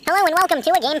welcome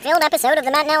to a game-filled episode of the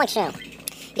Matt and Alex Show.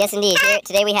 Yes, indeed.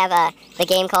 Today we have the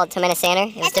game called Tomena.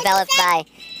 It was developed by...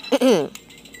 who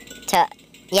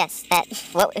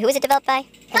was it developed by?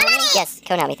 Konami! Yes,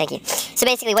 Konami, thank you. So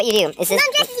basically what you do is this...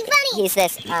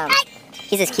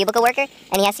 He's this cubicle worker,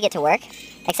 and he has to get to work,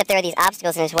 except there are these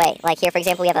obstacles in his way. Like here, for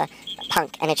example, we have a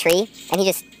punk and a tree, and he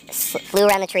just flew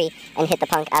around the tree and hit the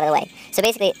punk out of the way. So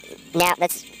basically, now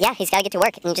he's got to get to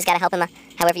work, and you just got to help him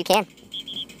however you can.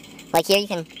 Like here, you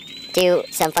can do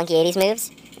some funky 80s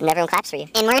moves, and everyone claps for you.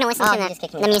 And we're going to listen to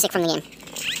the music from the game.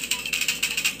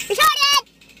 Retarded!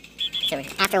 Sorry.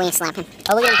 After we slap him.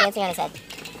 Oh, look at him dancing on his head.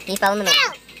 He's following the man.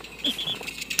 Ow!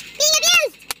 Being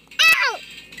abused! Ow!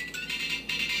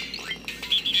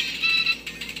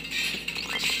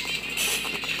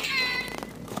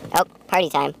 Oh, party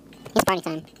time. It's party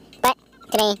time. But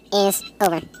today is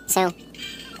over, so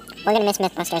we're going to miss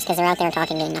Mythbusters because they're out there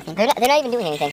talking, doing nothing. They're not even doing anything.